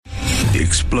The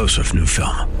explosive new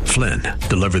film, Flynn,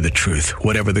 deliver the truth,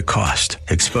 whatever the cost.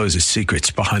 Exposes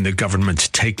secrets behind the government's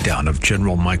takedown of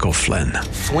General Michael Flynn.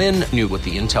 Flynn knew what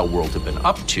the intel world had been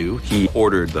up to. He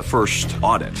ordered the first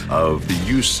audit of the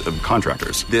use of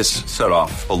contractors. This set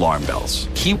off alarm bells.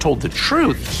 He told the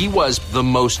truth. He was the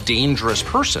most dangerous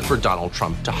person for Donald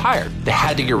Trump to hire. They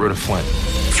had to get rid of Flynn.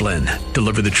 Flynn,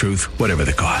 deliver the truth, whatever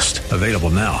the cost. Available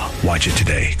now. Watch it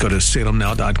today. Go to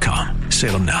salemnow.com.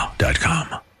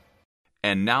 salemnow.com.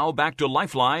 And now back to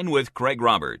Lifeline with Craig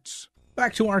Roberts.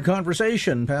 Back to our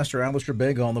conversation. Pastor Alistair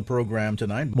Begg on the program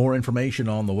tonight. More information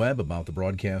on the web about the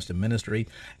broadcast and ministry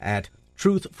at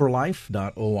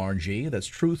truthforlife.org. That's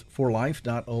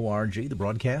truthforlife.org. The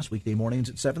broadcast weekday mornings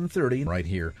at 7:30 right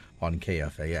here on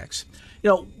KFAX. You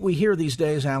know, we hear these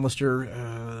days,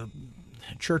 Alistair,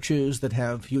 churches that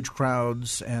have huge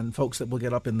crowds and folks that will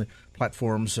get up in the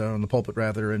platforms, on the pulpit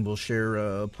rather, and will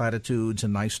share platitudes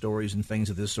and nice stories and things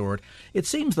of this sort. It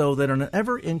seems, though, that on an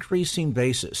ever-increasing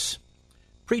basis,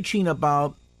 preaching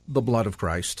about the blood of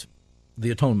Christ,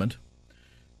 the atonement,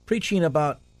 preaching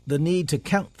about the need to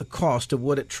count the cost of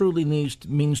what it truly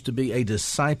means to be a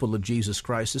disciple of Jesus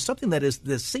Christ is something that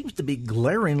seems to be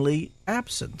glaringly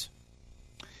absent.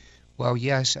 Well,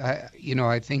 yes,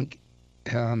 I think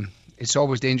it's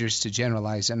always dangerous to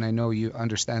generalize, and I know you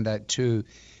understand that too.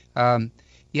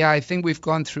 I think we've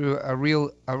gone through a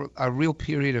real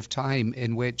period of time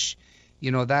in which,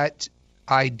 that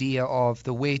idea of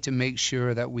the way to make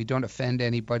sure that we don't offend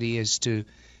anybody is to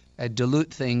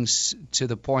dilute things to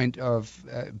the point of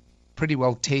pretty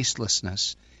well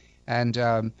tastelessness. And,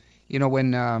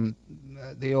 when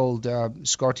the old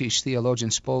Scottish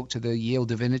theologian spoke to the Yale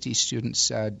Divinity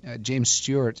students, James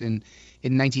Stewart, in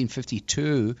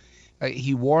 1952,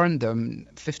 he warned them,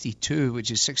 52,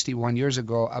 which is 61 years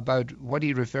ago, about what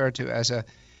he referred to as a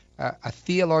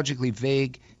theologically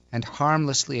vague and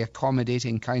harmlessly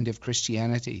accommodating kind of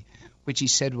Christianity, which he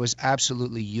said was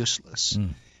absolutely useless.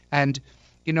 And,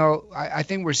 I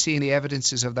think we're seeing the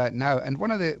evidences of that now. And one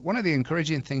of the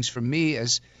encouraging things for me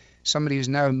as somebody who's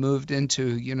now moved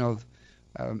into,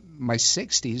 my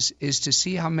 60s, is to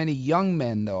see how many young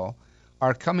men, though,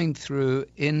 are coming through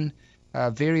in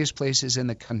various places in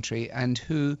the country and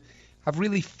who have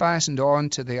really fastened on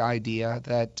to the idea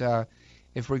that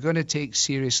if we're going to take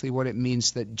seriously what it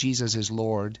means that Jesus is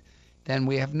Lord, then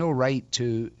we have no right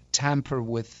to tamper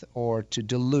with or to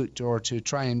dilute or to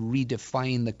try and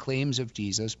redefine the claims of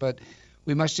Jesus, but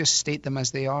we must just state them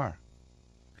as they are.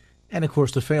 And, of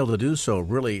course, to fail to do so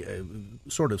really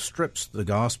sort of strips the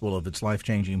gospel of its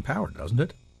life-changing power, doesn't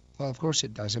it? Well, of course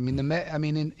it does.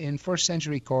 In first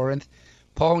century Corinth,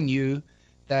 Paul knew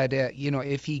that,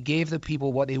 if he gave the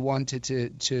people what they wanted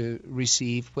to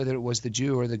receive, whether it was the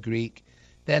Jew or the Greek,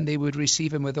 then they would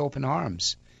receive him with open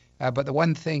arms. But the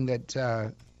one thing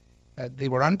that they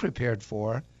were unprepared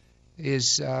for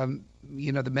is,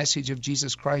 the message of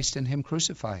Jesus Christ and him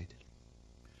crucified.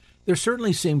 There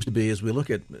certainly seems to be, as we look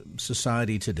at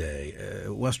society today,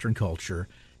 Western culture,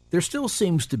 there still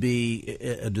seems to be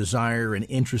a desire and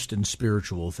interest in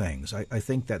spiritual things. I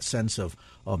think that sense of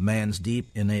man's deep,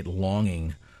 innate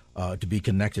longing to be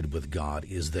connected with God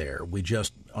is there. We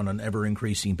just, on an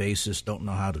ever-increasing basis, don't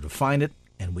know how to define it,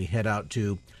 and we head out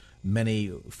to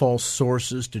many false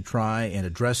sources to try and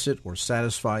address it or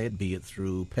satisfy it, be it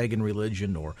through pagan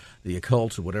religion or the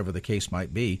occult or whatever the case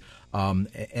might be.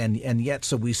 And yet,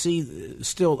 so we see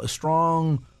still a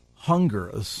strong hunger,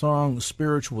 a strong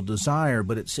spiritual desire,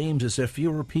 but it seems as if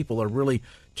fewer people are really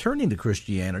turning to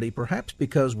Christianity, perhaps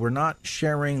because we're not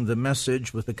sharing the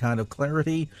message with the kind of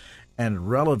clarity and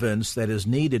relevance that is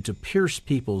needed to pierce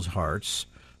people's hearts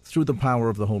through the power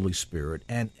of the Holy Spirit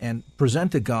and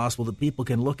present a gospel that people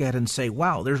can look at and say,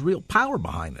 wow, there's real power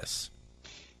behind this.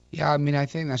 Yeah, I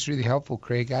think that's really helpful,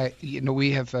 Craig.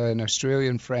 We have an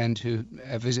Australian friend who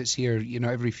visits here,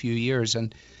 every few years,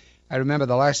 and I remember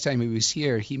the last time he was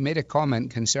here, he made a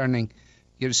comment concerning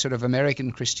sort of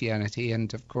American Christianity,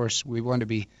 and of course we want to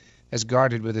be as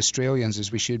guarded with Australians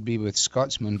as we should be with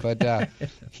Scotsmen. But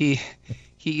he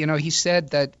said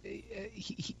that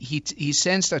he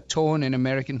sensed a tone in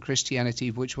American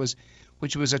Christianity which was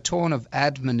a tone of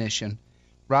admonition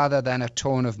rather than a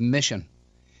tone of mission.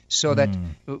 So that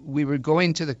we were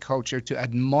going to the culture to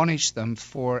admonish them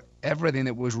for everything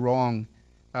that was wrong,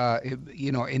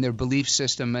 in their belief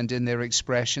system and in their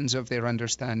expressions of their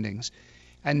understandings.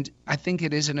 And I think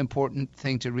it is an important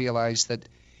thing to realize that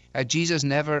Jesus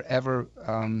never, ever,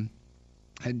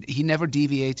 he never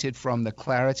deviated from the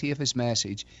clarity of his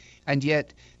message. And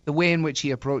yet the way in which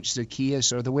he approached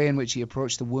Zacchaeus or the way in which he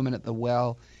approached the woman at the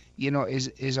well,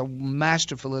 is a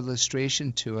masterful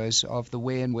illustration to us of the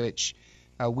way in which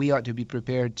we ought to be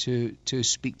prepared to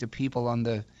speak to people on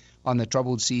the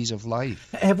troubled seas of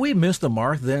life. Have we missed the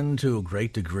mark then to a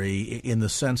great degree in the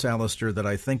sense, Alistair, that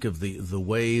I think of the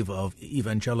wave of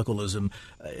evangelicalism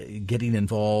getting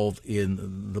involved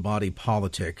in the body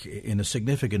politic in a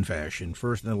significant fashion,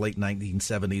 first in the late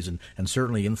 1970s and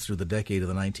certainly in through the decade of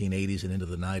the 1980s and into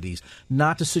the 90s,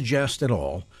 not to suggest at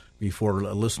all, before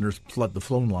listeners flood the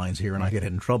phone lines here and I get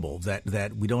in trouble,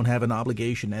 that we don't have an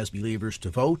obligation as believers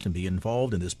to vote and be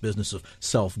involved in this business of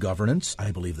self-governance. I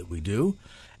believe that we do.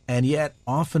 And yet,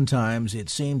 oftentimes, it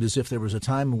seemed as if there was a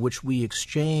time in which we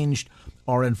exchanged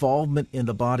our involvement in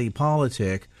the body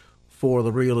politic for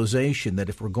the realization that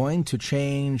if we're going to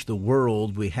change the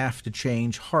world, we have to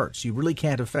change hearts. You really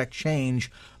can't affect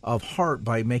change of heart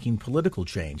by making political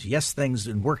change. Yes, things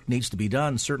and work needs to be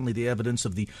done. Certainly the evidence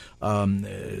of the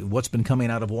what's been coming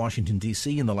out of Washington,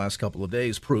 D.C. in the last couple of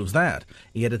days proves that.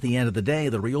 Yet at the end of the day,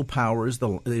 the real power is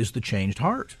the changed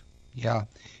heart. Yeah.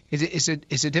 It's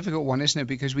a difficult one, isn't it?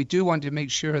 Because we do want to make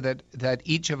sure that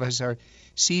each of us are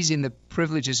seizing the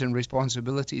privileges and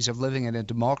responsibilities of living in a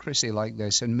democracy like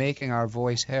this and making our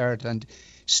voice heard and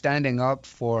standing up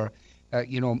for,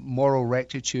 moral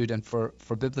rectitude and for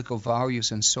biblical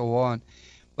values and so on.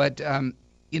 But,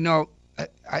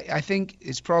 I think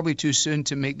it's probably too soon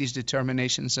to make these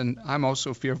determinations, and I'm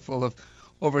also fearful of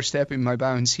overstepping my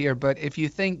bounds here. But if you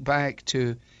think back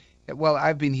to well,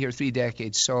 I've been here 3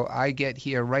 decades, so I get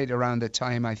here right around the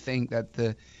time I think that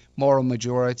the moral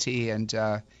majority and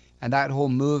that whole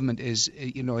movement is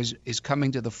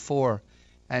coming to the fore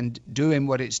and doing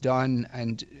what it's done,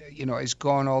 and it's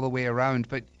gone all the way around.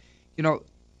 But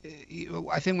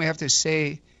I think we have to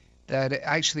say that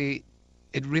actually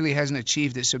it really hasn't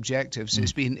achieved its objectives.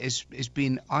 It's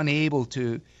been unable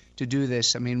to do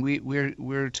this. I mean,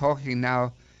 we're talking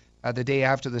now. The day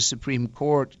after the Supreme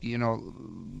Court,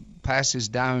 passes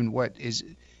down what is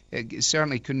it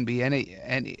certainly couldn't be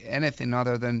anything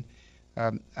other than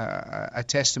a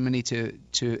testimony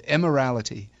to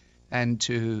immorality and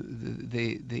to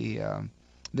the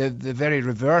very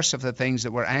reverse of the things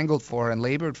that were angled for and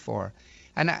labored for.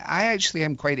 And I actually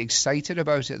am quite excited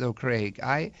about it, though, Craig.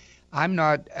 I'm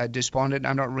not despondent.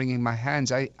 I'm not wringing my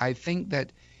hands. I think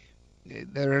that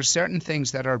there are certain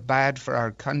things that are bad for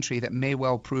our country that may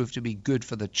well prove to be good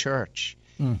for the church.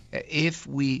 If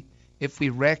we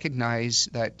recognize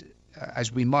that,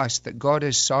 as we must, that God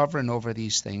is sovereign over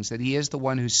these things, that he is the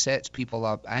one who sets people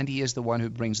up and he is the one who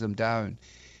brings them down.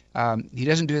 He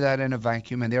doesn't do that in a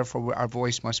vacuum, and therefore our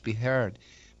voice must be heard.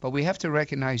 But we have to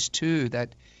recognize too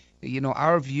that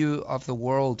our view of the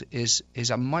world is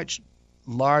a much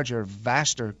larger,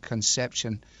 vaster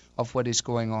conception of what is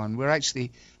going on. We're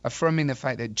actually affirming the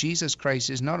fact that Jesus Christ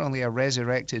is not only a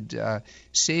resurrected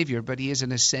Savior, but he is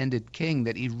an ascended King,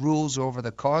 that he rules over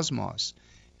the cosmos,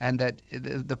 and that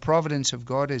the providence of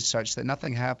God is such that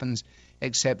nothing happens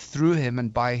except through him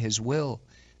and by his will.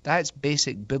 That's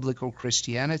basic biblical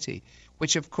Christianity,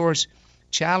 which of course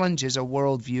challenges a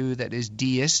worldview that is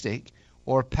deistic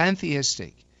or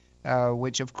pantheistic,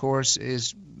 which of course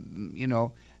is,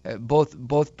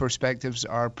 both perspectives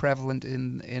are prevalent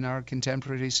in our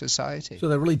contemporary society. So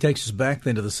that really takes us back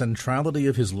then to the centrality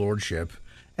of his lordship,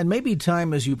 and maybe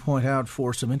time, as you point out,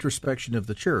 for some introspection of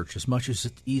the church. As much as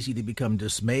it's easy to become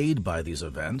dismayed by these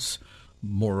events,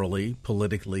 morally,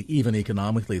 politically, even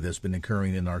economically, that's been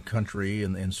occurring in our country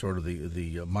and in sort of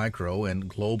the micro and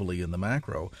globally in the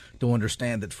macro, to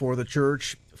understand that for the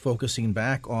church, focusing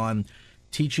back on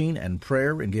teaching and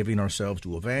prayer and giving ourselves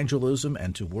to evangelism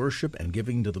and to worship and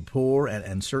giving to the poor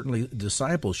and certainly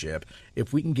discipleship,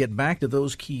 if we can get back to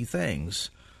those key things,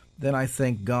 then I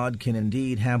think God can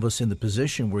indeed have us in the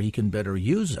position where he can better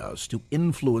use us to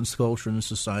influence culture and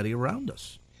society around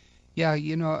us. Yeah,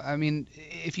 I mean,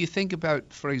 if you think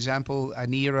about, for example,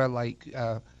 an era like,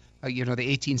 the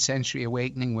 18th century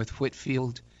awakening with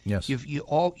Whitefield, yes, you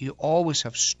always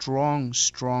have strong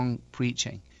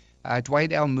preaching.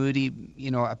 Dwight L. Moody,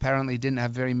 apparently didn't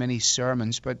have very many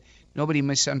sermons, but nobody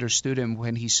misunderstood him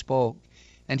when he spoke.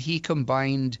 And he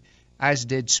combined, as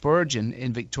did Spurgeon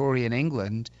in Victorian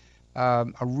England, a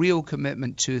real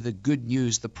commitment to the good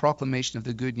news, the proclamation of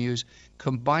the good news,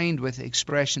 combined with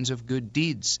expressions of good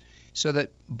deeds, so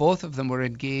that both of them were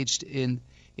engaged in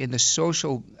the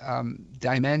social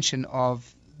dimension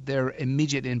of their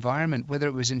immediate environment, whether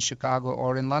it was in Chicago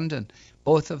or in London.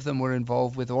 Both of them were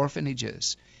involved with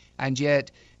orphanages. And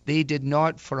yet they did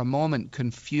not for a moment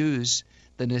confuse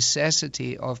the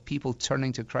necessity of people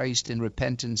turning to Christ in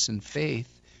repentance and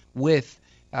faith with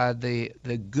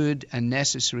the good and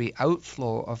necessary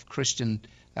outflow of Christian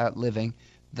living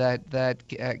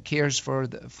that cares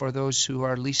for those who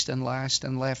are least and last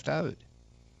and left out.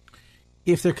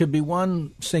 If there could be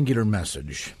one singular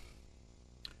message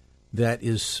that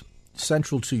is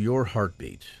central to your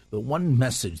heartbeat, the one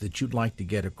message that you'd like to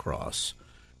get across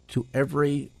to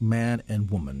every man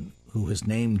and woman who has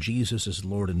named Jesus as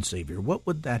Lord and Savior, what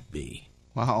would that be?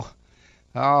 Wow.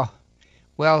 Oh,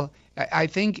 well, I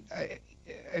think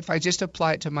if I just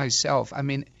apply it to myself, I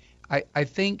mean, I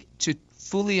think to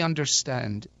fully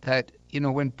understand that,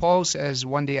 when Paul says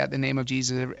one day at the name of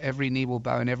Jesus, every knee will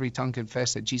bow and every tongue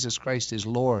confess that Jesus Christ is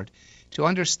Lord, to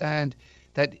understand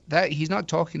that he's not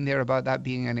talking there about that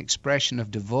being an expression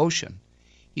of devotion.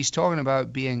 He's talking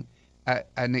about being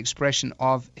an expression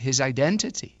of his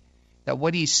identity. That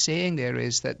what he's saying there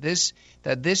is that this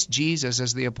Jesus,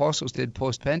 as the apostles did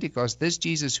post-Pentecost, this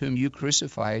Jesus whom you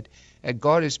crucified,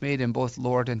 God has made him both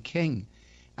Lord and King.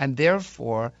 And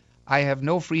therefore, I have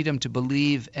no freedom to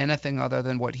believe anything other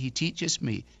than what he teaches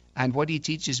me. And what he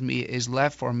teaches me is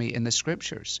left for me in the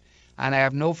Scriptures. And I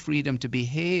have no freedom to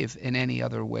behave in any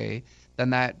other way than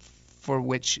that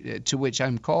to which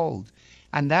I'm called.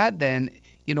 And that then,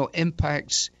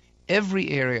 impacts every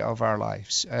area of our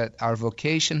lives, our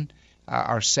vocation,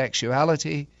 our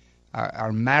sexuality,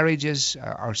 our marriages,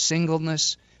 our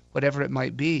singleness, whatever it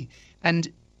might be. And,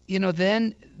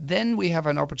 then we have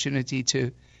an opportunity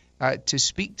to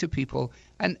speak to people.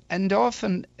 And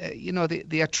often,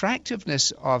 the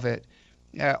attractiveness of it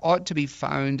ought to be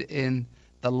found in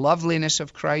the loveliness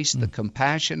of Christ, the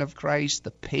compassion of Christ,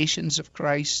 the patience of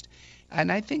Christ.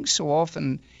 And I think so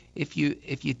often, if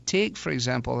you take, for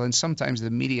example, and sometimes the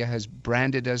media has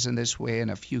branded us in this way, and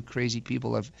a few crazy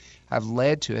people have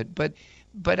led to it,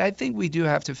 but I think we do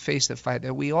have to face the fact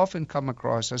that we often come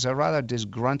across as a rather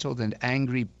disgruntled and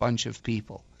angry bunch of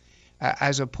people,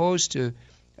 as opposed to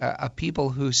a people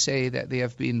who say that they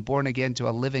have been born again to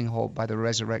a living hope by the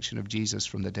resurrection of Jesus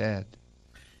from the dead.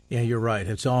 Yeah, you're right.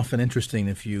 It's often interesting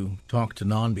if you talk to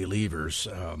non-believers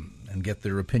and get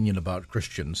their opinion about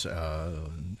Christians.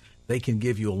 They can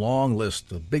give you a long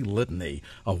list, a big litany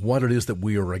of what it is that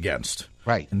we are against.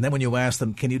 Right. And then when you ask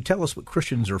them, can you tell us what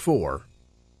Christians are for?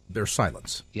 There's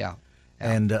silence. Yeah.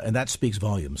 And that speaks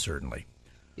volumes, certainly.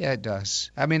 Yeah, it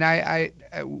does. I mean, I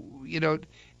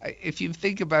if you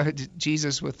think about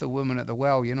Jesus with the woman at the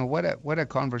well, what a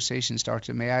conversation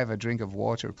starter. May I have a drink of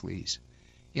water, please?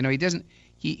 He doesn't.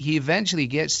 He eventually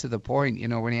gets to the point,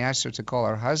 when he asks her to call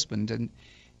her husband,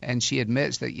 and she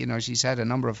admits that, she's had a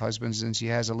number of husbands and she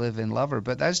has a live-in lover.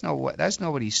 But that's not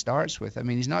what he starts with. I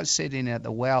mean, he's not sitting at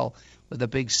the well with a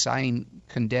big sign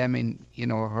condemning,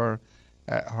 her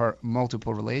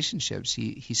multiple relationships.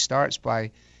 He starts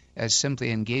by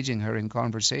simply engaging her in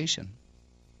conversation.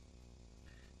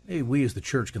 Hey, we as the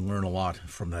church can learn a lot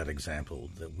from that example,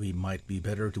 that we might be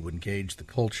better to engage the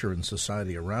culture and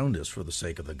society around us for the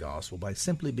sake of the gospel by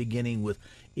simply beginning with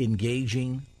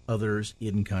engaging others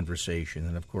in conversation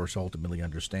and, of course, ultimately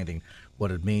understanding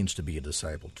what it means to be a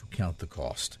disciple, to count the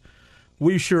cost.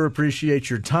 We sure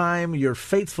appreciate your time, your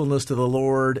faithfulness to the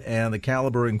Lord, and the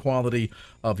caliber and quality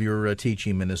of your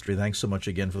teaching ministry. Thanks so much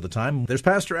again for the time. There's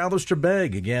Pastor Alistair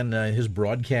Begg. Again, his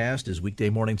broadcast is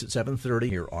weekday mornings at 7:30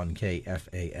 here on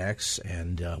KFAX.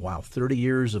 And, 30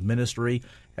 years of ministry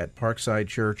at Parkside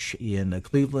Church in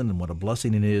Cleveland, and what a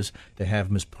blessing it is to have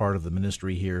him as part of the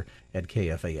ministry here at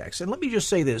KFAX. And let me just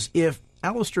say this. If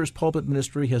Alistair's pulpit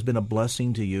ministry has been a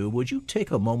blessing to you, would you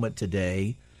take a moment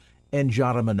today and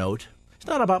jot him a note? It's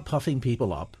not about puffing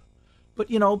people up, but,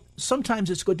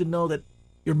 sometimes it's good to know that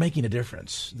you're making a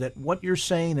difference, that what you're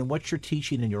saying and what you're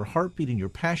teaching and your heartbeat and your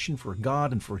passion for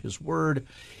God and for His Word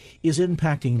is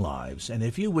impacting lives. And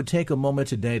if you would take a moment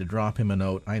today to drop him a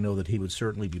note, I know that he would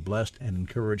certainly be blessed and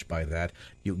encouraged by that.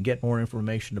 You can get more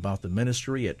information about the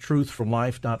ministry at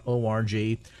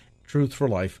truthforlife.org,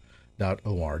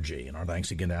 truthforlife.org. And our thanks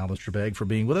again to Alistair Begg for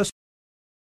being with us.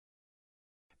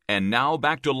 And now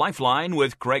back to Lifeline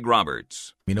with Craig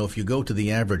Roberts. If you go to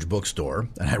the average bookstore,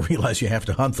 and I realize you have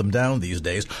to hunt them down these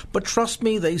days, but trust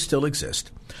me, they still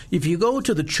exist. If you go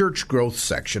to the church growth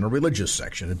section or religious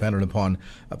section, depending upon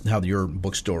how your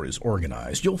bookstore is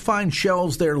organized, you'll find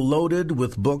shelves there loaded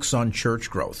with books on church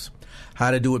growth.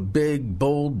 How to do it big,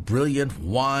 bold, brilliant,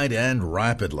 wide, and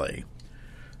rapidly.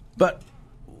 But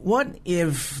what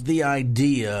if the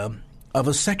idea of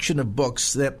a section of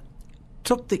books that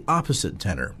took the opposite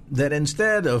tenor, that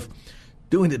instead of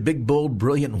doing it big, bold,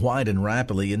 brilliant, wide, and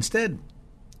rapidly, instead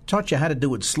taught you how to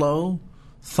do it slow,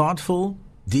 thoughtful,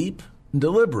 deep, and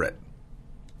deliberate?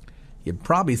 You'd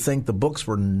probably think the books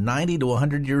were 90 to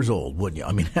 100 years old, wouldn't you?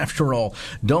 I mean, after all,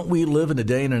 don't we live in a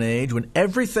day and an age when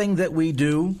everything that we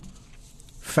do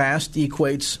fast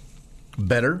equates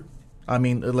better? I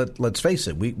mean, let's face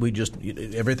it, we just,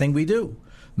 everything we do.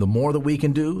 the more that we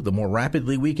can do, the more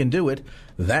rapidly we can do it,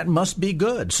 that must be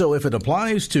good. So if it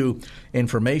applies to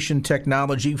information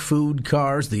technology, food,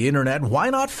 cars, the internet, why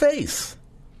not faith?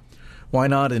 Why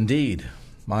not indeed?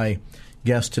 My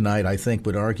guest tonight, I think,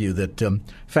 would argue that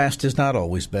fast is not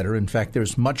always better. In fact,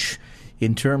 there's much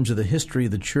in terms of the history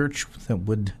of the church that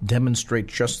would demonstrate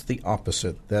just the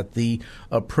opposite, that the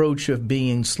approach of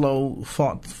being slow,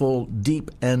 thoughtful, deep,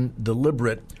 and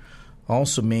deliberate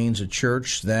also means a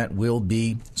church that will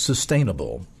be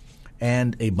sustainable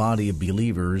and a body of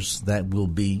believers that will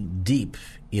be deep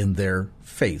in their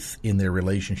faith, in their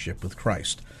relationship with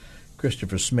Christ.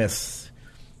 Christopher Smith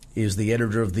is the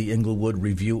editor of the Englewood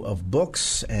Review of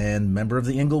Books and member of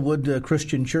the Englewood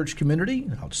Christian Church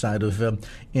community outside of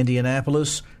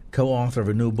Indianapolis, co-author of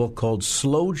a new book called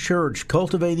Slow Church,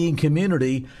 Cultivating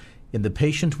Community in the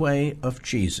Patient Way of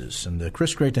Jesus. And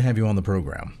Chris, great to have you on the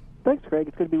program. Thanks, Craig.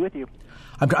 It's good to be with you.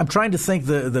 I'm trying to think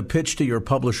the pitch to your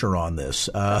publisher on this.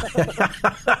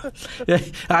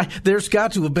 There's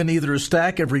got to have been either a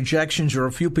stack of rejections or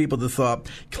a few people that thought,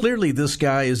 clearly this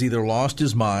guy has either lost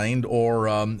his mind or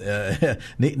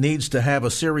needs to have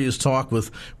a serious talk with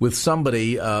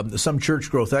somebody, some church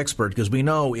growth expert, because we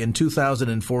know in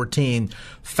 2014,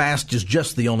 fast is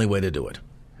just the only way to do it.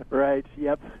 Right,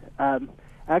 yep.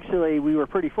 Actually, we were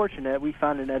pretty fortunate. We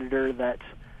found an editor that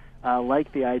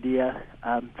liked the idea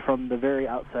from the very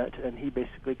outset, and he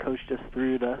basically coached us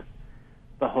through the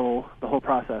whole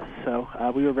process. So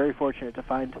we were very fortunate to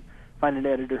find an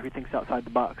editor who thinks outside the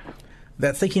box.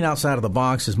 That thinking outside of the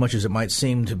box, as much as it might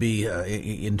seem to be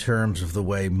in terms of the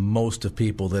way most of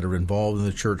people that are involved in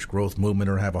the church growth movement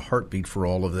or have a heartbeat for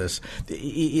all of this,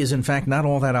 is in fact not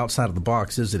all that outside of the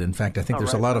box, is it? In fact, I think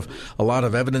there's a lot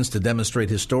of evidence to demonstrate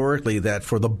historically that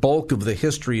for the bulk of the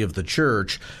history of the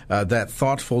church, that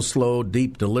thoughtful, slow,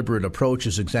 deep, deliberate approach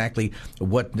is exactly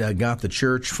what got the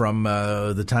church from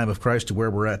the time of Christ to where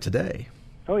we're at today.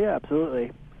 Oh yeah,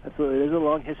 absolutely. There's a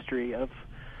long history of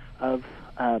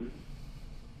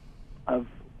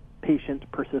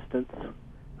patient persistence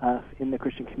in the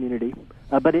Christian community.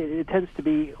 But it tends to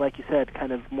be, like you said,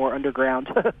 kind of more underground,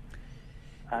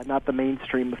 not the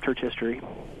mainstream of church history.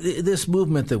 This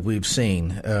movement that we've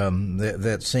seen,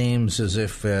 that seems as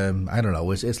if, I don't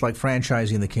know, it's like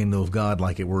franchising the kingdom of God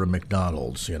like it were a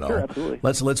McDonald's, you know. Sure, absolutely.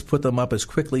 Let's put them up as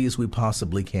quickly as we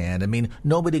possibly can. I mean,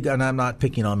 nobody, and I'm not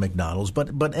picking on McDonald's,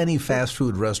 but any fast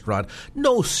food restaurant,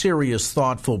 no serious,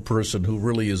 thoughtful person who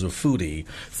really is a foodie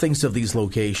thinks of these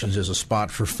locations as a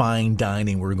spot for fine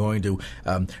dining. We're going to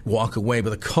walk away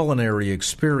with a culinary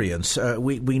experience.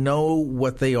 We know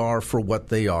what they are for what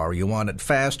they are. You want it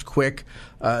fast, quick,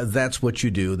 that's what you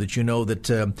do. That you know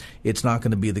that it's not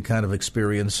going to be the kind of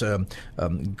experience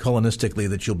culinistically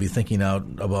that you'll be thinking out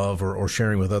above or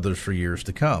sharing with others for years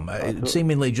to come.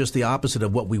 Seemingly just the opposite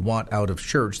of what we want out of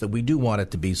church, that we do want it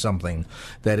to be something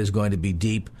that is going to be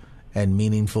deep and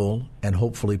meaningful and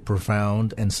hopefully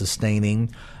profound and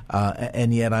sustaining.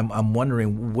 And yet I'm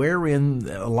wondering wherein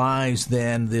lies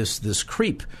then this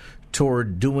creep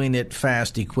toward doing it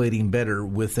fast, equating better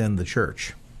within the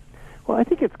church? Well, I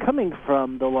think it's coming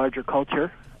from the larger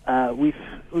culture.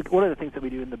 One of the things that we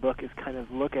do in the book is kind of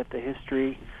look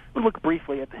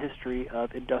briefly at the history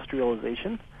of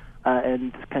industrialization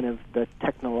and kind of the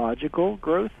technological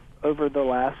growth over the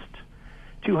last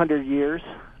 200 years,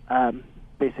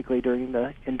 basically during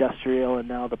the industrial and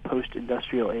now the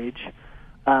post-industrial age.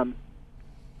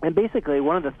 And basically,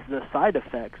 one of the side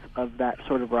effects of that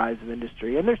sort of rise of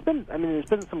industry, and there's been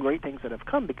some great things that have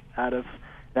come out of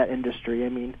that industry. I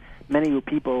mean, many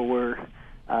people were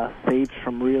saved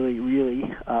from really,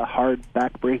 really hard,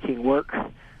 back-breaking work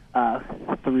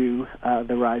through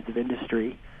the rise of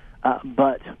industry.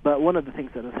 But one of the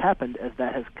things that has happened as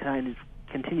that has kind of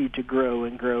continued to grow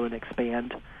and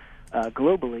expand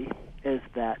globally is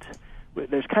that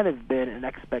there's kind of been an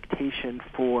expectation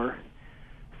for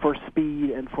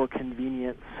speed and for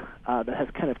convenience that has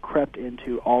kind of crept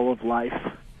into all of life,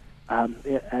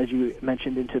 as you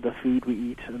mentioned, into the food we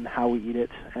eat and how we eat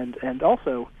it, and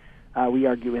also we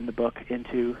argue in the book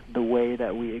into the way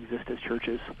that we exist as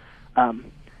churches, I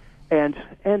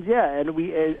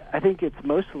think it's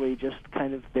mostly just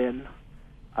kind of been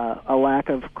a lack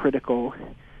of critical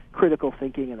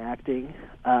thinking and acting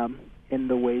in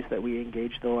the ways that we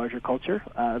engage the larger culture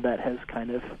that has kind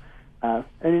of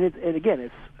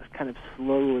it's kind of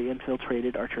slowly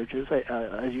infiltrated our churches.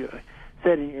 As you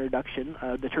said in your introduction,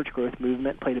 the church growth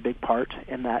movement played a big part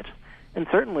in that, and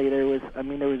certainly there was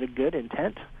a good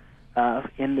intent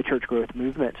in the church growth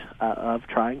movement of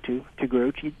trying to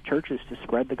grow churches, to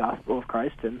spread the gospel of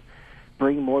Christ and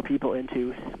bring more people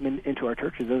into our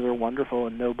churches. Those are wonderful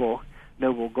and noble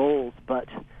goals, but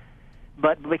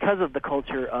but because of the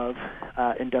culture of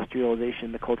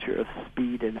industrialization, the culture of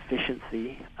speed and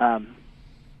efficiency,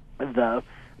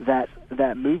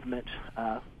 that movement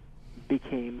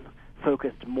became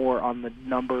focused more on the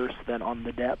numbers than on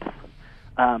the depth,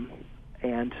 and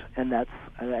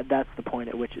that's the point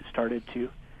at which it started to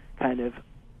kind of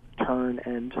turn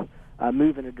and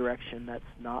move in a direction that's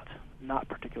not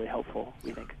particularly helpful,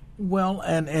 we think. Well,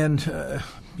 and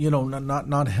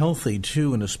not healthy,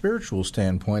 too, in a spiritual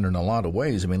standpoint in a lot of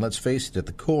ways. I mean, let's face it, at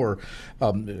the core,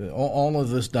 all of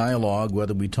this dialogue,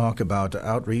 whether we talk about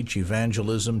outreach,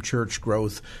 evangelism, church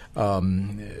growth,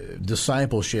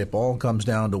 discipleship, all comes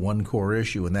down to one core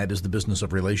issue, and that is the business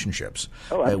of relationships.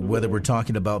 Whether we're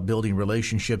talking about building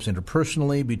relationships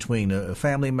interpersonally between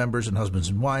family members and husbands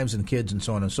and wives and kids and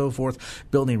so on and so forth,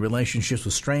 building relationships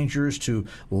with strangers to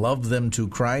love them to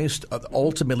Christ,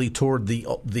 ultimately toward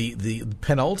the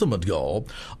penultimate goal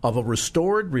of a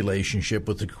restored relationship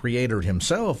with the Creator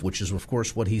himself, which is, of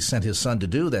course, what he sent his Son to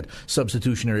do, that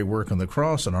substitutionary work on the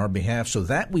cross on our behalf, so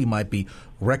that we might be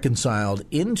reconciled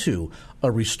into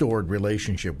a restored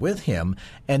relationship with him.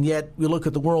 And yet we look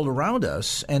at the world around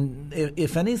us, and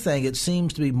if anything, it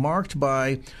seems to be marked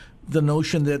by the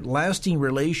notion that lasting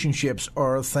relationships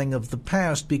are a thing of the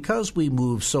past because we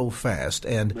move so fast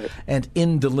and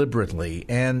indeliberately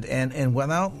and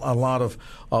without a lot of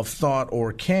thought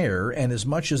or care. And as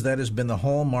much as that has been the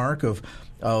hallmark of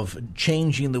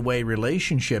changing the way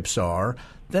relationships are,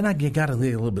 then I got to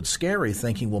be a little bit scary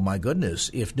thinking, well, my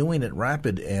goodness, if doing it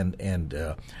rapid and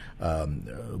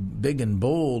big and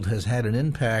bold has had an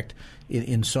impact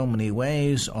in so many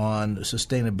ways on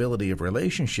sustainability of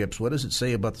relationships, what does it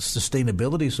say about the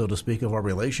sustainability, so to speak, of our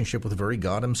relationship with the very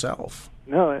God himself?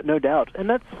 No doubt. And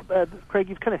that's, Craig,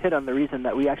 you've kind of hit on the reason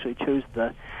that we actually chose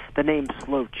the name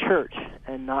Slow Church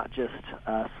and not just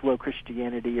slow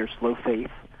Christianity or slow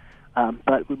faith.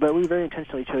 But we very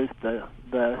intentionally chose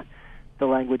the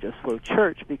language of slow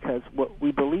church because what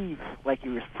we believe,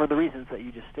 for the reasons that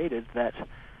you just stated, that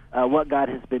what God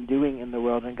has been doing in the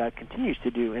world and God continues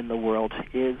to do in the world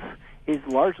is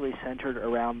largely centered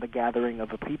around the gathering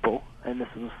of a people. And this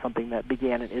is something that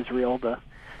began in Israel, the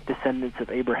descendants of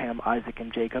Abraham, Isaac,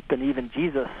 and Jacob. And even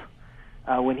Jesus,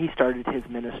 when he started his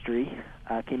ministry,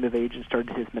 came of age and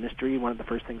started his ministry, one of the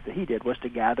first things that he did was to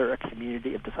gather a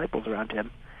community of disciples around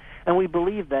him. And we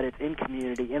believe that it's in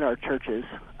community, in our churches,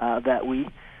 that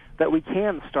we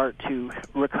can start to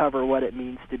recover what it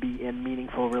means to be in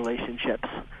meaningful relationships,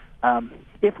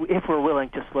 if we're willing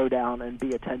to slow down and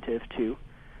be attentive to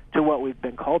what we've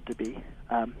been called to be.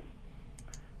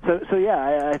 So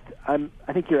yeah,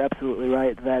 I think you're absolutely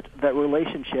right that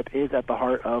relationship is at the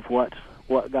heart of what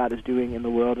God is doing in the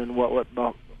world and what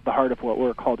the heart of what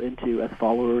we're called into as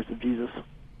followers of Jesus.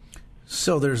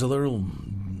 So there's a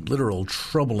literal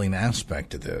troubling aspect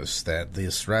to this, that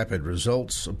this rapid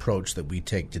results approach that we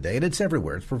take today, and it's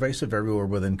everywhere. It's pervasive everywhere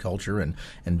within culture and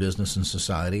business and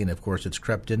society, and of course it's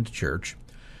crept into church,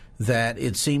 that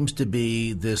it seems to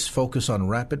be this focus on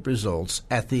rapid results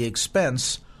at the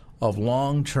expense of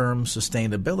long-term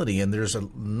sustainability. And there's a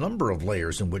number of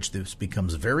layers in which this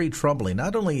becomes very troubling,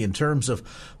 not only in terms of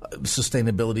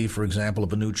sustainability, for example,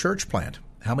 of a new church plant.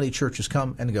 How many churches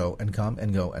come and go and come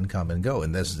and go and come and go?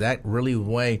 And is that really the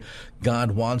way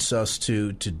God wants us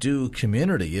to do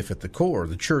community, if at the core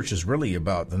the church is really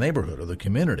about the neighborhood or the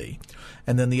community?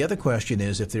 And then the other question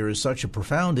is, if there is such a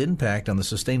profound impact on the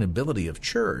sustainability of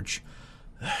church,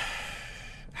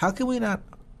 how can we not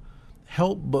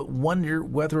help but wonder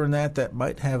whether or not that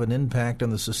might have an impact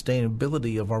on the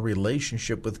sustainability of our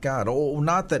relationship with God? Oh,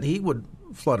 not that he would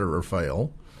flutter or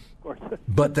fail,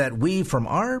 but that we, from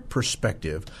our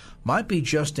perspective, might be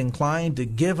just inclined to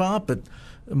give up at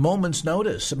a moment's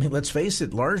notice. I mean, let's face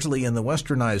it, largely in the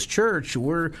westernized church,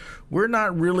 we're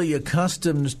not really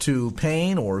accustomed to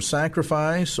pain or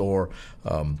sacrifice or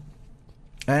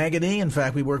agony. In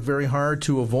fact, we work very hard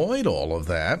to avoid all of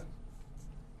that,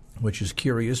 which is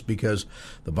curious because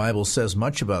the Bible says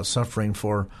much about suffering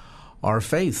for our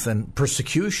faith and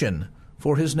persecution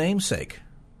for his name's sake.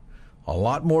 A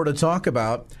lot more to talk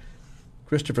about.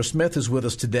 Christopher Smith is with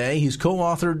us today. He's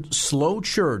co-authored Slow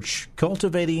Church,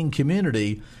 Cultivating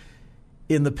Community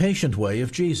in the Patient Way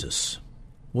of Jesus.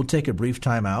 We'll take a brief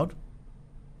time out.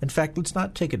 In fact, let's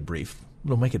not take it brief.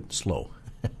 We'll make it slow.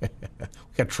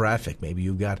 We've got traffic. Maybe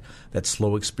you've got that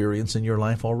slow experience in your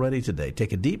life already today.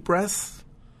 Take a deep breath,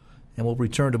 and we'll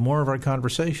return to more of our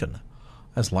conversation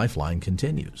as Lifeline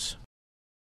continues.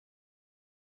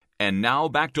 And now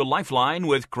back to Lifeline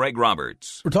with Craig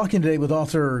Roberts. We're talking today with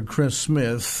author Chris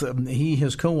Smith. He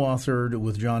has co-authored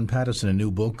with John Pattison a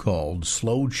new book called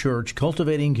Slow Church,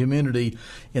 Cultivating Community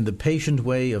in the Patient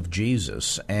Way of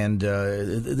Jesus. And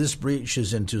this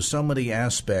reaches into so many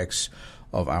aspects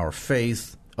of our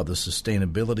faith, of the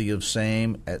sustainability of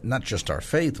same, not just our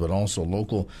faith, but also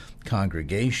local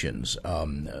congregations,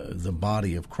 the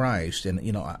body of Christ.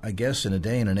 And, I guess in a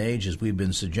day and an age, as we've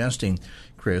been suggesting,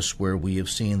 Chris, where we have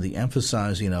seen the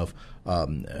emphasizing of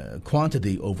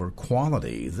quantity over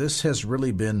quality, this has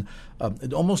really been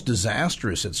almost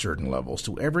disastrous at certain levels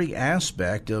to every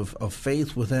aspect of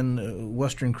faith within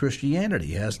Western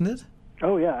Christianity, hasn't it?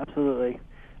 Oh, yeah, absolutely.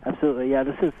 Absolutely, yeah,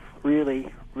 this is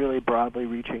really, really broadly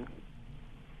reaching.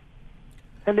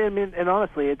 And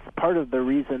honestly, it's part of the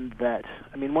reason that,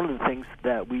 one of the things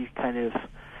that we kind of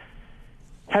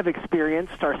have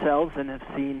experienced ourselves and have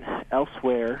seen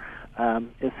elsewhere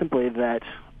is simply that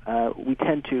we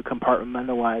tend to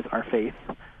compartmentalize our faith,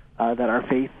 that our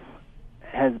faith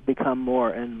has become more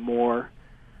and more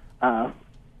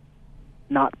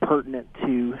not pertinent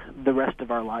to the rest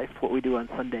of our life. What we do on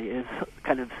Sunday is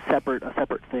kind of a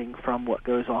separate thing from what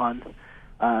goes on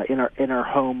in our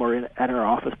home or at our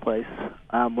office place,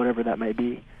 whatever that may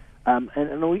be,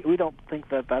 and we don't think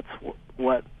that that's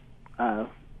what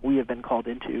we have been called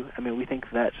into. We think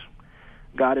that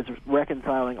God is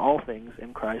reconciling all things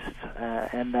in Christ,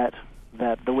 and that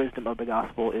the wisdom of the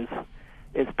gospel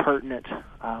is pertinent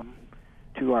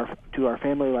to our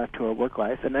family life, to our work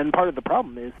life, and then part of the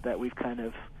problem is that we've kind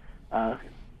of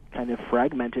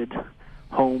fragmented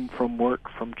home from work,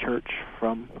 from church,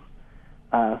 from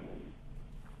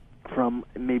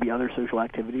maybe other social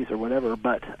activities or whatever,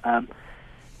 but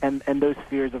and those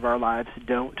spheres of our lives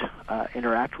don't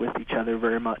interact with each other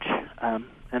very much.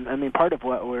 And part of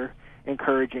what we're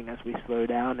encouraging as we slow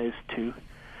down is to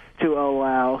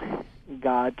allow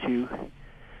God to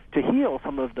heal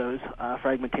some of those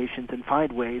fragmentations and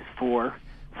find ways for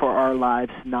our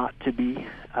lives not to be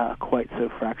quite so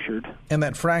fractured. And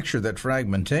that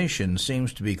fragmentation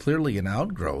seems to be clearly an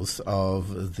outgrowth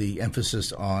of the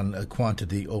emphasis on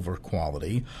quantity over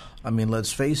quality.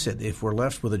 Let's face it, if we're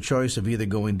left with a choice of either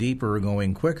going deeper or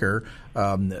going quicker,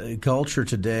 culture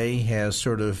today has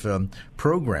sort of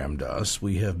programmed us.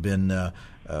 We have been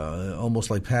almost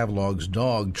like Pavlov's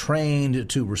dog, trained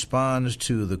to respond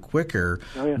to the quicker,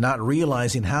 not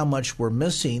realizing how much we're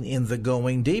missing in the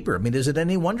going deeper. Is it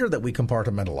any wonder that we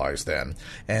compartmentalize then,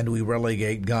 and we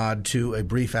relegate God to a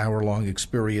brief hour-long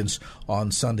experience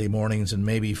on Sunday mornings and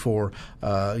maybe for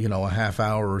a half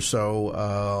hour or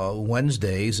so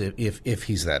Wednesdays, if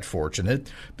he's that fortunate,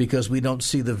 because we don't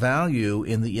see the value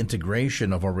in the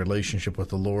integration of our relationship with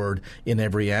the Lord in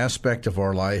every aspect of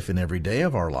our life, in every day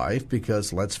of our life,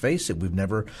 because let's face it, we've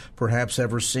never perhaps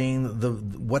ever seen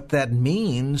what that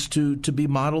means to be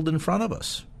modeled in front of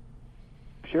us.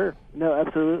 Sure. No,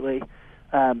 absolutely.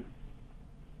 I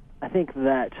think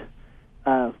that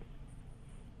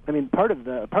part of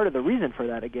the reason for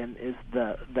that again is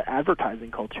the advertising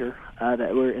culture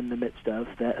that we're in the midst of,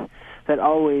 that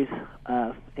always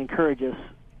encourages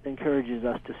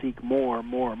us to seek more.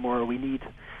 We need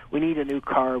a new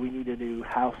car, we need a new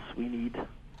house, we need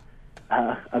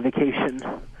a vacation,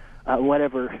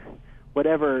 whatever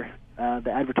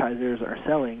the advertisers are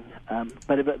selling.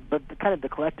 But the kind of the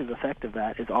collective effect of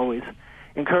that is always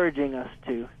encouraging us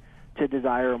to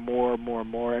desire more.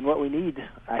 And what we need,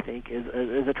 I think,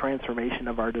 is a transformation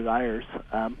of our desires,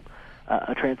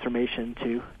 a transformation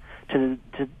to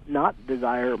not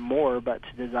desire more, but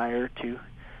to desire to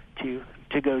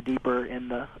go deeper in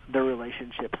the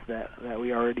relationships that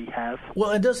we already have.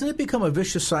 Well, and doesn't it become a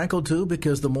vicious cycle, too?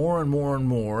 Because the more and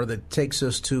more that takes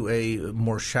us to a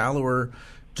more shallower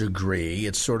degree,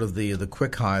 it's sort of the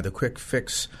quick high, the quick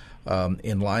fix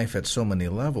in life at so many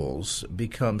levels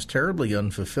becomes terribly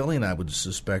unfulfilling, I would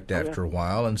suspect, after a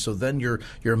while. And so then you're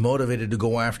motivated to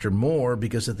go after more,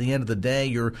 because at the end of the day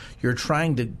you're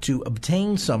trying to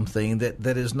obtain something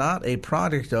that is not a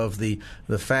product of the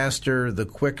faster, the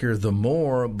quicker, the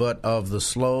more, but of the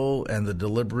slow and the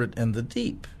deliberate and the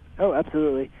deep. Oh,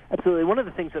 absolutely. Absolutely. One of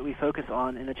the things that we focus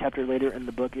on in a chapter later in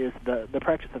the book is the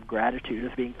practice of gratitude,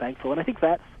 of being thankful. And I think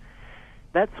that's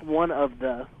one of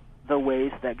the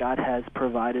ways that God has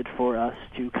provided for us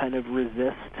to kind of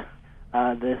resist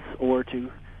this, or to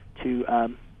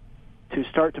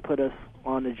start to put us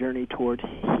on a journey toward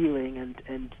healing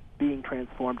and being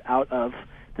transformed out of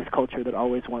this culture that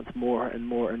always wants more and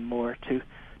more and more.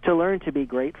 To learn to be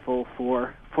grateful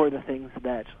for the things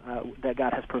that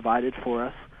God has provided for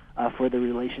us, for the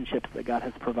relationships that God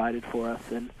has provided for us,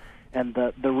 and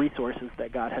the resources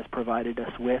that God has provided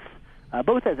us with,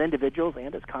 both as individuals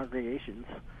and as congregations.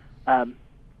 And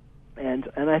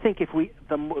I think if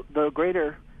the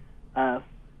greater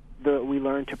we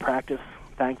learn to practice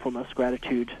thankfulness,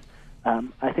 gratitude,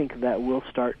 I think that we'll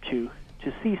start to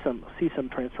see some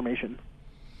transformation.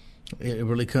 It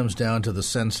really comes down to the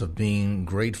sense of being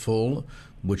grateful,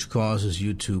 which causes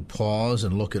you to pause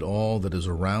and look at all that is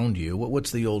around you.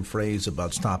 What's the old phrase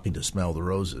about stopping to smell the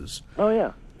roses? Oh,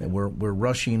 yeah. And we're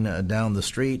rushing down the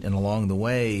street, and along the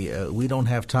way, we don't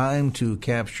have time to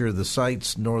capture the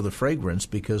sights nor the fragrance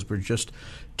because we're just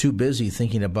too busy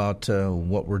thinking about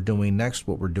what we're doing next,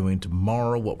 what we're doing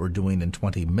tomorrow, what we're doing in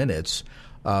 20 minutes.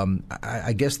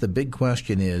 I guess the big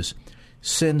question is,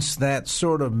 since that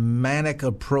sort of manic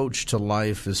approach to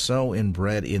life is so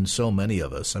inbred in so many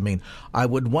of us, I mean, I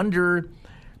would wonder,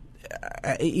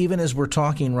 even as we're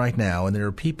talking right now, and there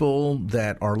are people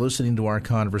that are listening to our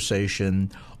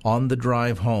conversation on the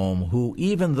drive home who,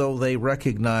 even though they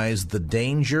recognize the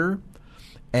danger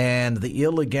and the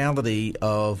illegality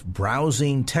of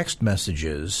browsing text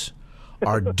messages,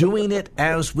 are doing it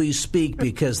as we speak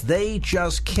because they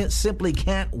just simply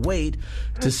can't wait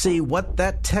to see what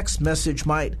that text message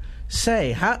might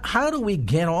say. How do we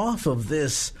get off of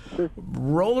this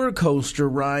roller coaster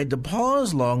ride to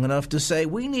pause long enough to say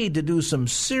we need to do some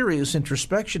serious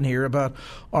introspection here about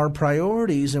our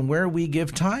priorities and where we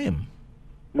give time?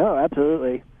 No,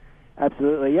 absolutely.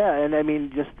 Absolutely, yeah. And I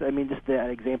mean, just that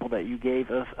example that you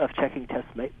gave of checking text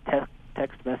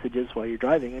messages while you're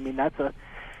driving. I mean, that's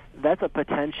a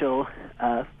potential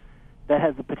that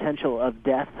has the potential of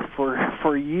death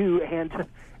for you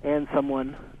and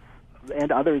someone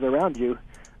and others around you.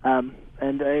 And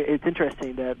it's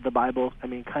interesting that the Bible, I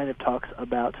mean, kind of talks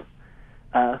about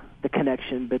the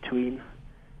connection between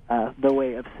the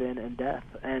way of sin and death,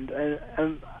 and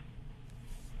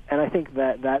I think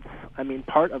that's, I mean,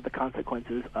 part of the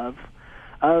consequences of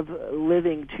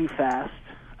living too fast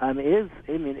is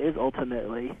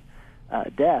ultimately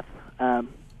death.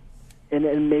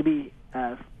 And maybe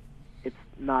it's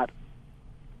not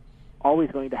always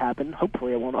going to happen.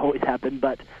 Hopefully it won't always happen,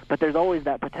 but there's always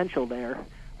that potential there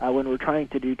when we're trying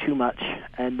to do too much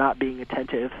and not being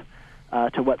attentive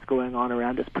to what's going on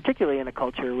around us, particularly in a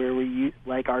culture where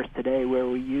like ours today, where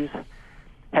we use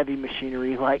heavy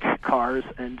machinery like cars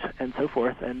and so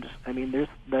forth. And, I mean, there's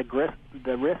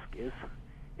the risk is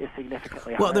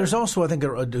significantly higher. Well, there's also, I think,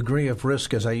 a degree of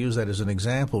risk, as I use that as an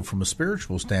example, from a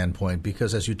spiritual standpoint,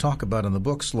 because as you talk about in the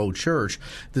book, Slow Church,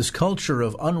 this culture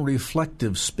of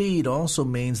unreflective speed also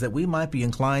means that we might be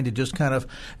inclined to just kind of,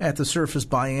 at the surface,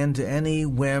 buy into any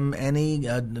whim, any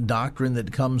doctrine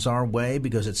that comes our way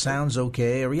because it sounds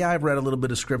okay, or, yeah, I've read a little bit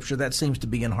of Scripture, that seems to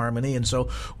be in harmony, and so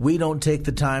we don't take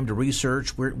the time to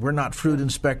research. We're not fruit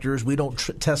inspectors. We don't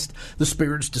test the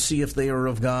spirits to see if they are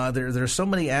of God. There are so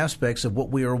many aspects of what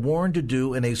we are warned to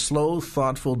do in a slow,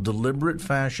 thoughtful, deliberate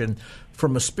fashion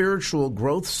from a spiritual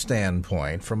growth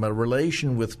standpoint, from a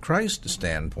relation with Christ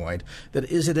standpoint, that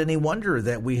is it any wonder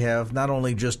that we have not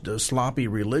only just sloppy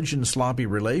religion, sloppy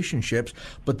relationships,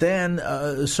 but then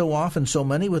so often so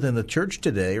many within the church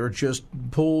today are just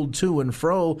pulled to and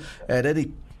fro at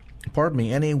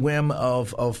any whim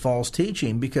of false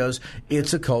teaching because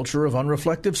it's a culture of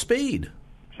unreflective speed.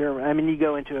 Sure. I mean, you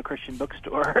go into a Christian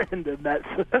bookstore, and that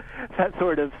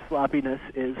sort of sloppiness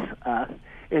is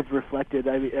reflected.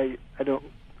 I mean,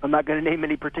 I'm not going to name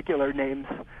any particular names,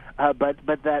 but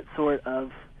that sort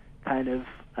of kind of,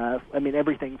 I mean,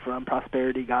 everything from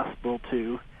prosperity gospel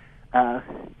to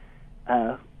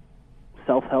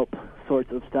self-help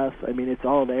sorts of stuff. I mean, it's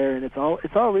all there, and it's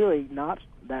all really not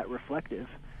that reflective.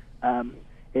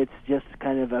 It's just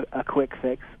kind of a quick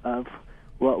fix of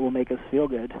what will make us feel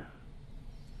good.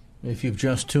 If you've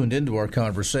just tuned into our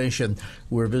conversation,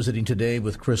 we're visiting today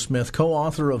with Chris Smith,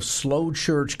 co-author of Slow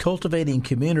Church, Cultivating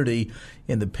Community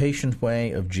in the Patient Way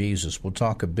of Jesus. We'll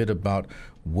talk a bit about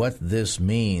what this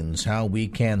means, how we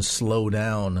can slow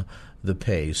down the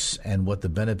pace, and what the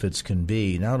benefits can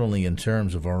be, not only in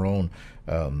terms of our own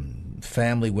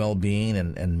family well-being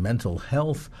and mental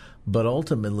health, but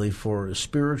ultimately for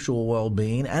spiritual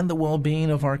well-being and the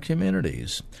well-being of our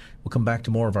communities. We'll come back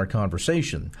to more of our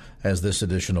conversation as this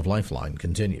edition of Lifeline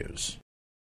continues.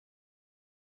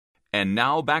 And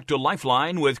now back to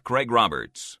Lifeline with Craig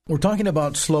Roberts. We're talking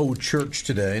about Slow Church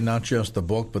today, not just the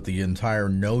book, but the entire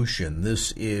notion.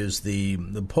 This is the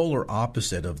polar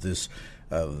opposite of this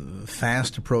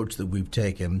fast approach that we've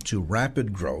taken to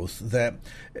rapid growth that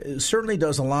certainly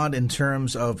does a lot in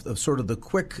terms of sort of the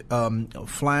quick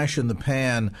flash in the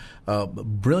pan,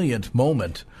 brilliant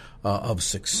moment of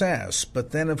success,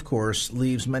 but then, of course,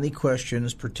 leaves many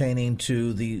questions pertaining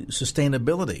to the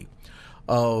sustainability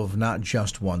of not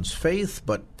just one's faith,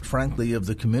 but frankly of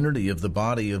the community, of the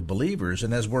body of believers.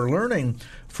 And as we're learning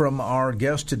from our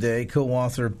guest today,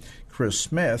 co-author Chris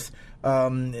Smith,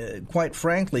 quite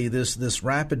frankly, this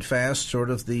rapid fast, sort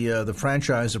of the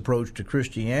franchise approach to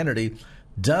Christianity,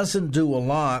 doesn't do a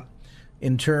lot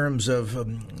in terms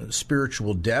of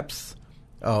spiritual depth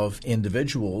of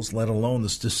individuals, let alone the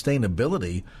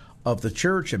sustainability of the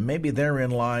church. And maybe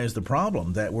therein lies the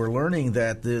problem, that we're learning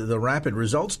that the rapid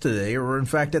results today are in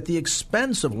fact at the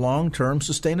expense of long-term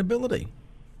sustainability.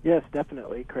 Yes,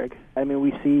 definitely, Craig. I mean,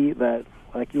 we see that,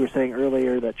 like you were saying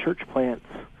earlier, that church plants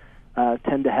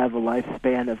tend to have a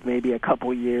lifespan of maybe a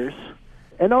couple years.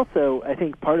 And also, I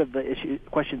think part of the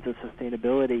questions of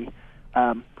sustainability,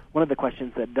 one of the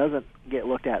questions that doesn't get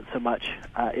looked at so much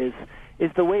is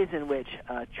the ways in which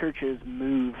churches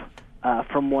move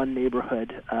from one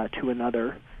neighborhood to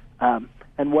another,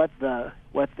 and what the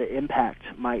impact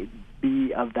might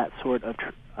be of that sort of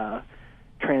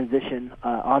transition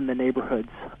on the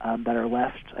neighborhoods that are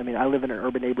left. I mean, I live in an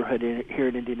urban neighborhood here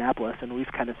in Indianapolis, and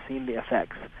we've kind of seen the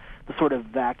effects, the sort of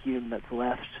vacuum that's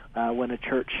left when a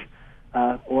church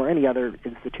or any other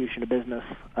institution of business,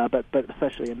 but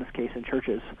especially in this case in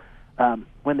churches,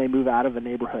 when they move out of a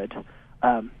neighborhood,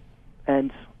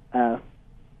 and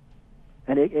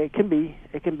it can be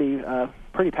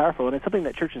pretty powerful, and it's something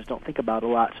that churches don't think about a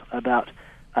lot, about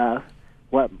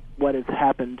what has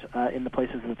happened in the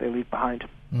places that they leave behind.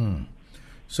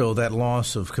 So that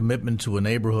loss of commitment to a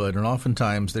neighborhood, and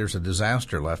oftentimes there's a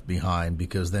disaster left behind,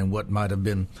 because then what might have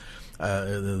been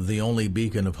the only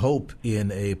beacon of hope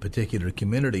in a particular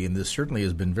community, and this certainly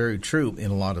has been very true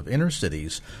in a lot of inner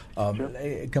cities,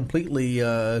 it completely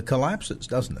collapses,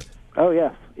 doesn't it? Oh,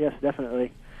 yes,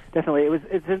 definitely.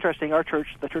 It's interesting. Our church,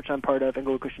 the church I'm part of,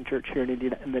 Englewood Christian Church here in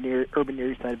the urban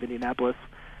near east side of Indianapolis,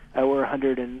 we're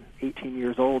 118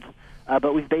 years old,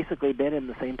 but we've basically been in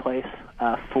the same place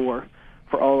for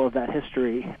all of that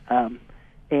history.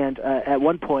 And at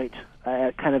one point,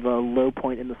 at kind of a low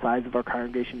point in the size of our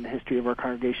congregation, the history of our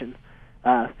congregation,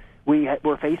 we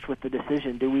were faced with the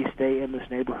decision: do we stay in this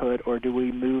neighborhood or do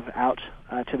we move out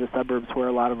to the suburbs where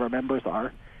a lot of our members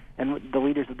are? And the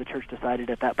leaders of the church decided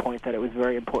at that point that it was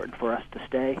very important for us to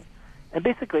stay. And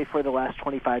basically for the last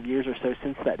 25 years or so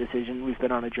since that decision, we've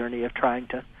been on a journey of trying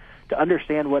to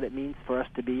understand what it means for us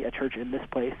to be a church in this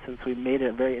place, since we made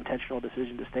a very intentional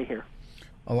decision to stay here.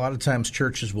 A lot of times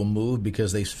churches will move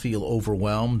because they feel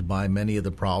overwhelmed by many of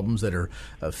the problems that are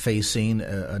facing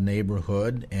a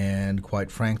neighborhood, and quite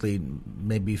frankly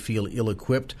maybe feel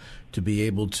ill-equipped to be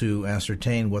able to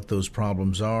ascertain what those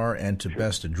problems are and to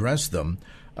best address them.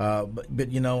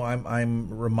 But you know, I'm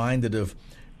reminded of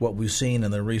what we've seen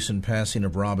in the recent passing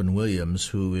of Robin Williams,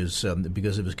 who is,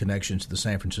 because of his connections to the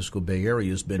San Francisco Bay Area,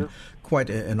 has been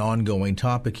quite an ongoing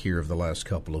topic here of the last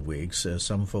couple of weeks.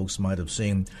 Some folks might have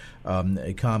seen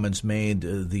comments made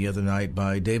the other night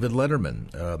by David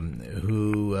Letterman,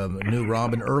 who knew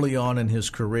Robin early on in his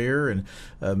career, and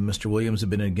Mr. Williams had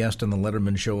been a guest on the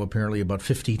Letterman show apparently about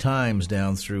 50 times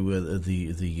down through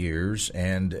the years,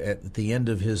 and at the end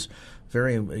of his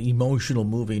very emotional,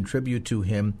 moving tribute to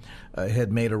him,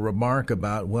 had made a remark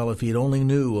about, well, if he'd only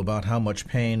knew about how much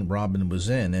pain Robin was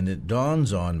in. And it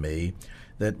dawns on me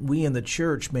that we in the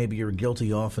church maybe are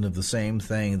guilty often of the same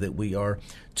thing, that we are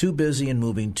too busy and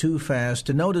moving too fast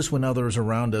to notice when others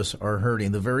around us are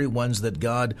hurting, the very ones that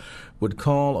God would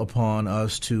call upon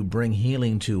us to bring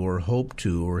healing to or hope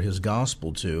to or his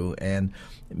gospel to. And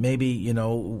maybe, you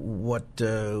know, what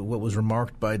was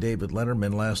remarked by David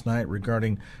Letterman last night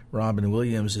regarding Robin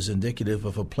Williams is indicative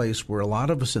of a place where a lot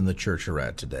of us in the church are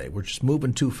at today. We're just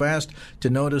moving too fast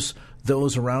to notice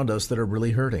those around us that are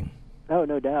really hurting. Oh,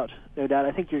 no doubt.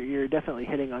 I think you're definitely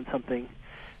hitting on something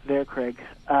there, Craig.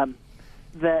 One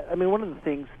of the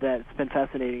things that's been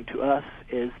fascinating to us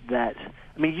is that,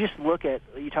 you just look at,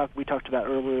 we talked about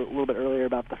a little bit earlier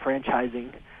about the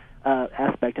franchising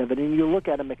aspect of it, and you look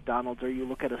at a McDonald's or you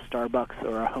look at a Starbucks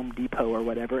or a Home Depot or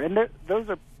whatever, and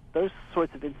those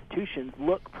sorts of institutions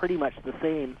look pretty much the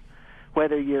same,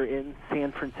 whether you're in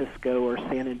San Francisco or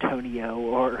San Antonio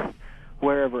or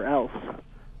wherever else.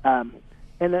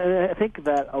 And I think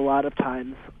that a lot of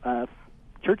times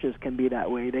churches can be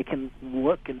that way. They can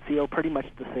look and feel pretty much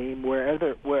the same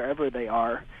wherever they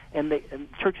are, and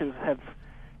churches have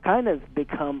kind of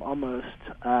become almost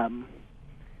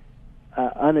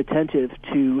unattentive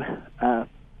to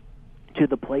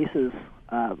the places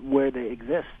where they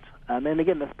exist. And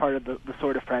again, that's part of the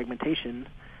sort of fragmentation.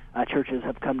 Churches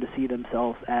have come to see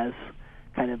themselves as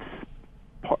kind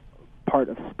of part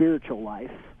of spiritual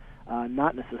life,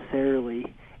 not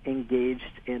necessarily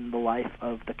engaged in the life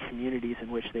of the communities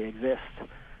in which they exist.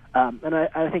 And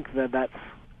I think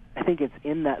I think it's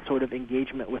in that sort of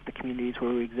engagement with the communities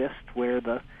where we exist, where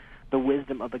the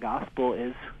wisdom of the gospel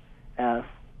is,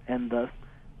 and the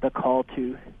call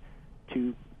to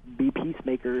be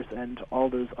peacemakers and all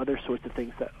those other sorts of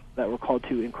things that we're called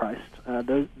to in Christ.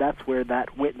 That's where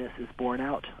that witness is borne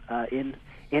out in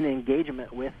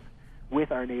engagement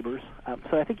with our neighbors.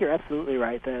 So I think you're absolutely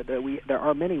right that there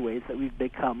are many ways that we've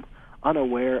become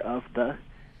unaware of the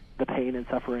pain and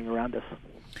suffering around us.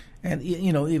 And,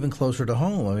 even closer to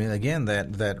home, I mean, again,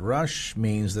 that rush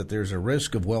means that there's a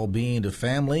risk of well-being to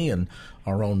family and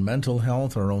our own mental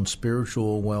health, our own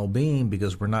spiritual well-being,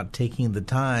 because we're not taking the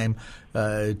time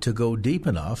to go deep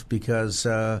enough because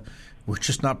we're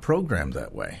just not programmed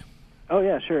that way. Oh,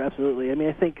 yeah, sure, absolutely. I mean,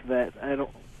 I think that I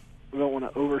don't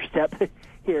want to overstep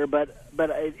here, but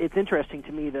it's interesting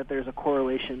to me that there's a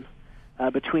correlation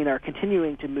between our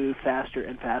continuing to move faster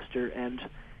and faster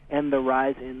and the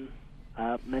rise in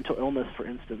mental illness, for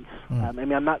instance. I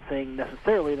mean, I'm not saying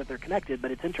necessarily that they're connected, but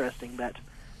it's interesting that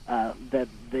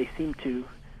they seem to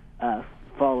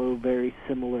follow very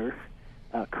similar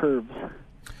curves.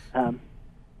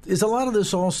 Is a lot of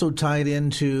this also tied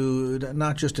into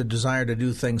not just a desire to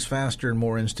do things faster and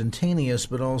more instantaneous,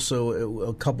 but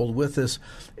also coupled with this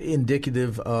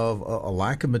indicative of a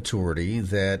lack of maturity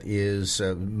that is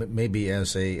maybe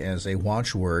as a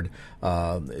watchword,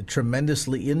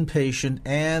 tremendously impatient,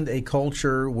 and a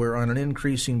culture where on an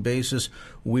increasing basis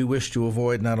we wish to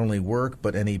avoid not only work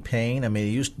but any pain. I mean,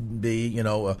 it used to be,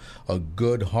 a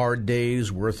good hard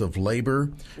day's worth of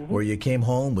labor where you came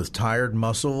home with tired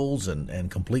muscles and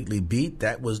completely beat.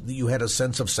 That was, you had a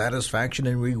sense of satisfaction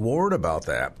and reward about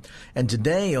that. And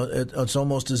today it's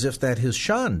almost as if that is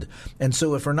shunned. And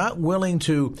so if we're not willing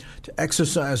to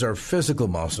exercise our physical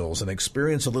muscles and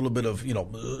experience a little bit of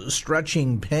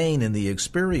stretching pain in the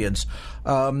experience,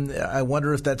 I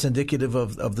wonder if that's indicative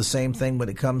of the same thing when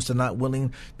it comes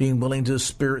to being willing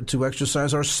to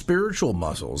exercise our spiritual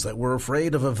muscles, that we're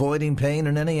afraid of avoiding pain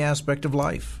in any aspect of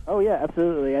life. Oh, yeah,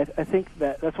 absolutely. I think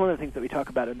that's one of the things that we talk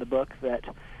about in the book, that,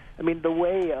 I mean, the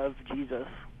way of Jesus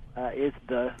is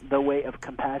the way of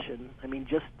compassion. I mean,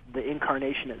 just the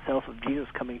incarnation itself of Jesus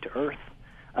coming to earth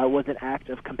was an act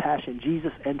of compassion.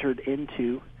 Jesus entered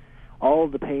into all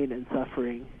the pain and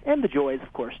suffering, and the joys,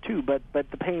 of course, too, but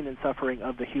the pain and suffering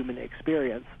of the human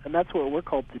experience. And that's what we're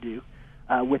called to do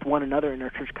with one another in our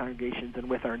church congregations and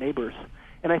with our neighbors.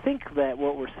 And I think that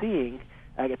what we're seeing,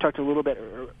 I talked a little bit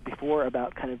before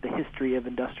about kind of the history of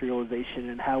industrialization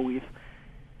and how we've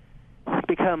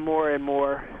become more and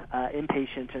more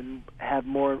impatient and have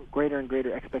greater and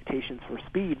greater expectations for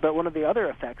speed. But one of the other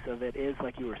effects of it is,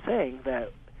 like you were saying,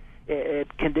 that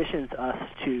it conditions us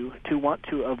to want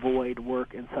to avoid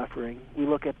work and suffering. We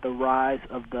look at the rise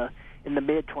of in the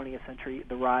mid-20th century,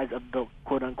 the rise of the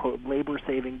quote-unquote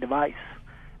labor-saving device.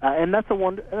 And that's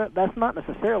not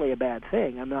necessarily a bad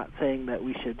thing. I'm not saying that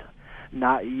we should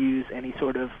not use any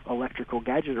sort of electrical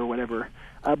gadget or whatever.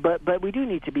 But we do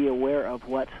need to be aware of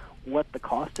what the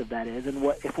cost of that is, and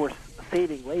if we're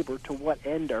saving labor, to what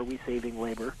end are we saving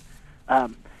labor?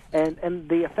 And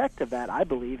the effect of that, I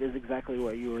believe, is exactly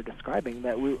what you were describing,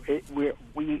 that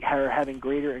we are having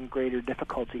greater and greater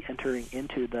difficulty entering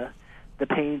into the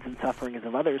pains and sufferings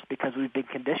of others because we've been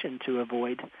conditioned to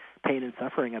avoid pain and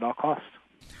suffering at all costs.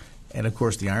 And, of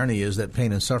course, the irony is that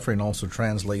pain and suffering also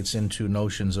translates into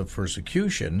notions of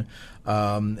persecution.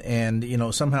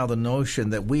 And, somehow the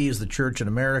notion that we as the church in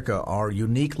America are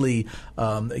uniquely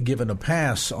given a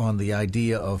pass on the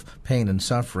idea of pain and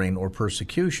suffering or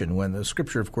persecution, when the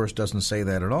Scripture, of course, doesn't say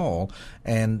that at all.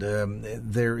 And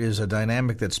there is a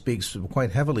dynamic that speaks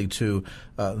quite heavily to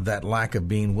that lack of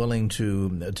being willing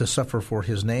to suffer for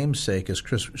His name's sake, as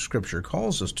Scripture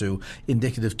calls us to,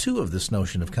 indicative, too, of this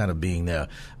notion of kind of being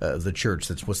the church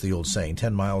that's, what's the old saying,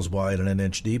 10 miles wide and an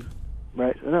inch deep?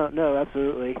 Right. No,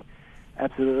 absolutely.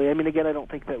 Absolutely. I mean, again, I don't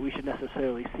think that we should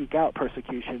necessarily seek out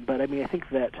persecution, but I mean, I think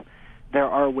that there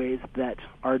are ways that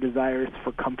our desires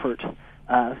for comfort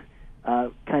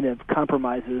kind of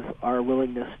compromises our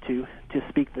willingness to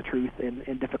speak the truth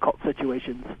in difficult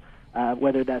situations,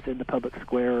 whether that's in the public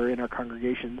square or in our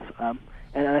congregations.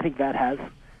 And I think that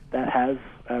has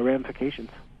ramifications.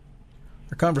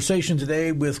 Our conversation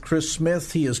today with Chris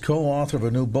Smith. He is co-author of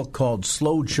a new book called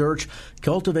Slow Church,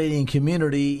 Cultivating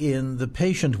Community in the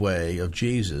Patient Way of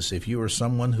Jesus. If you are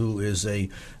someone who is a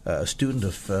student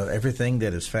of everything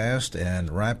that is fast and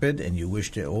rapid, and you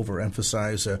wish to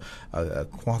overemphasize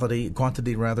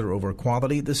quantity over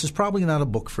quality, this is probably not a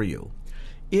book for you.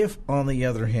 If, on the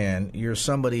other hand, you're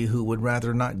somebody who would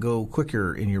rather not go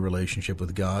quicker in your relationship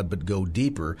with God but go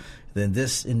deeper, then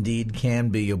this indeed can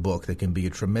be a book that can be a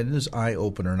tremendous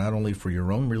eye-opener, not only for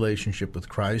your own relationship with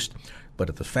Christ, but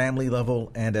at the family level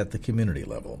and at the community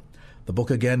level. The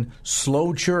book again,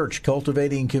 Slow Church,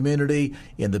 Cultivating Community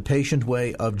in the Patient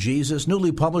Way of Jesus,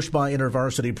 newly published by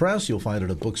InterVarsity Press. You'll find it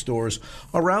at bookstores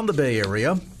around the Bay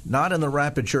Area, not in the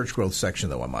Rapid Church Growth section,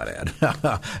 though, I might add.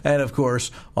 And, of course,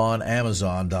 on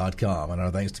Amazon.com. And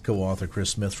our thanks to co-author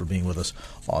Chris Smith for being with us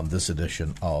on this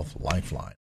edition of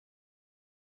Lifeline.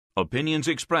 Opinions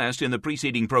expressed in the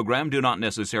preceding program do not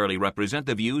necessarily represent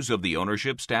the views of the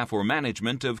ownership, staff, or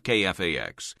management of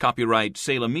KFAX. Copyright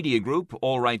Salem Media Group,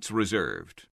 all rights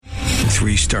reserved.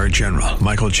 3-star General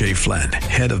Michael J. Flynn,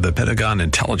 head of the Pentagon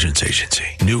Intelligence Agency,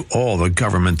 knew all the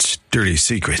government's dirty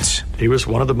secrets. He was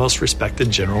one of the most respected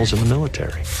generals in the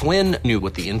military. Flynn knew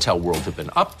what the intel world had been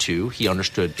up to. He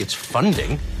understood its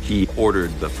funding. He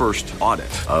ordered the first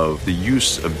audit of the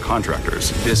use of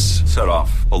contractors. This set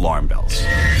off alarm bells.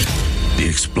 The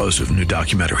explosive new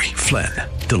documentary, Flynn,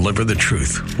 Deliver the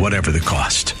Truth, Whatever the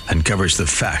Cost, uncovers the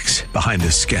facts behind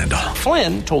this scandal.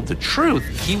 Flynn told the truth.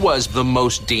 He was the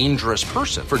most dangerous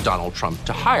person for Donald Trump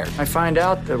to hire. I find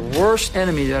out the worst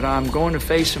enemy that I'm going to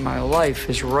face in my life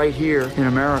is right here in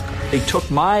America. They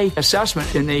took my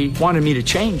assessment and they wanted me to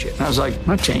change it. And I was like, I'm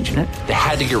not changing it. They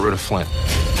had to get rid of Flynn.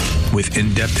 With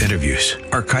in-depth interviews,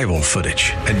 archival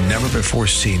footage, and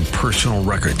never-before-seen personal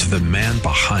records of the man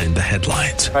behind the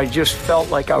headlines. I just felt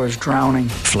like I was drowning.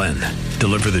 Flynn,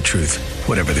 Deliver the Truth,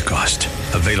 Whatever the Cost.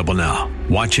 Available now.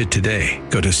 Watch it today.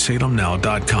 Go to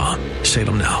salemnow.com.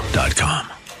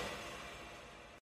 salemnow.com.